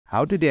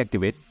How to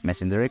deactivate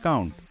Messenger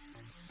account.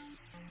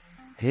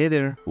 Hey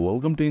there,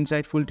 welcome to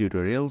Insightful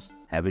Tutorials.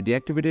 Have you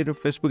deactivated your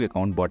Facebook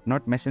account but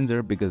not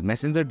Messenger because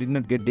Messenger did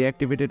not get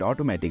deactivated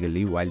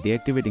automatically while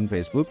deactivating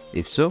Facebook?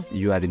 If so,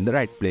 you are in the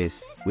right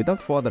place.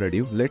 Without further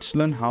ado, let's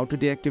learn how to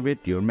deactivate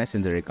your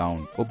Messenger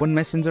account. Open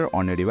Messenger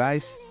on your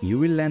device. You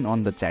will land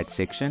on the chat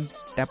section.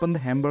 Tap on the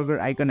hamburger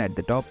icon at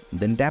the top,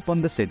 then tap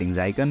on the settings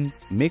icon.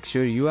 Make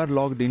sure you are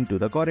logged into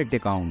the correct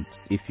account.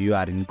 If you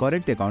are in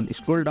correct account,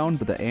 scroll down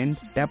to the end,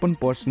 tap on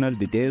personal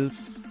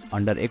details.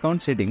 Under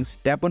account settings,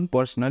 tap on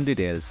personal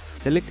details.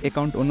 Select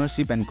account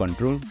ownership and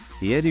control.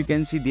 Here you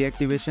can see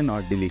deactivation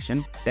or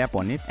deletion. Tap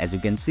on it. As you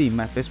can see,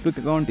 my Facebook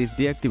account is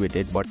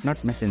deactivated but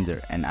not Messenger,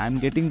 and I am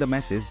getting the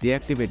message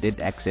deactivated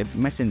except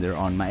Messenger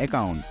on my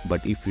account.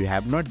 But if you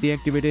have not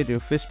deactivated your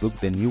Facebook,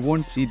 then you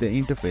won't see the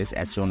interface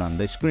as shown on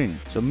the screen.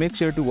 So make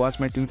sure to watch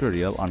my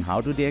tutorial on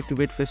how to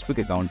deactivate Facebook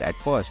account at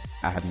first.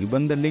 I have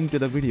given the link to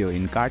the video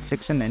in card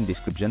section and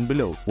description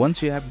below.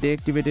 Once you have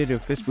deactivated your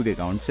Facebook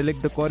account,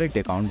 select the correct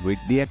account with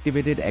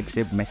deactivated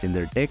except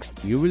Messenger text.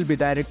 You will be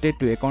directed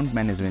to account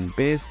management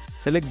page.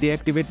 Select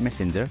deactivate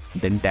Messenger,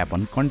 then tap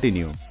on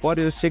continue. For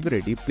your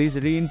security, please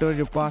re-enter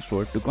your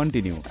password to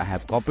continue. I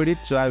have copied it,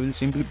 so I will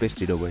simply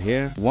paste it over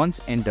here. Once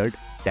entered,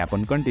 tap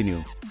on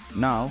continue.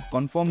 Now,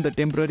 confirm the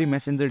temporary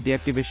Messenger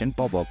deactivation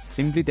pop-up.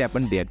 Simply tap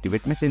on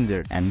deactivate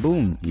Messenger and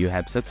boom, you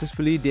have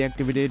successfully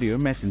deactivated your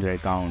Messenger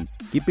account.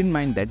 Keep in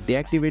mind that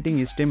deactivating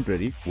is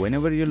temporary.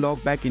 Whenever you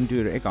log back into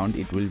your account,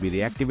 it will be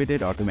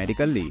reactivated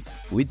automatically.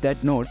 With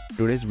that note,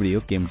 today's video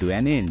came to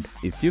an end.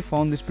 If you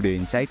found this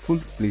video insightful,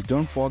 please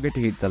don't forget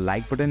to hit the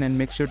like button and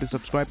make sure to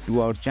subscribe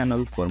to our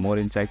channel for more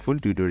insightful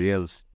tutorials.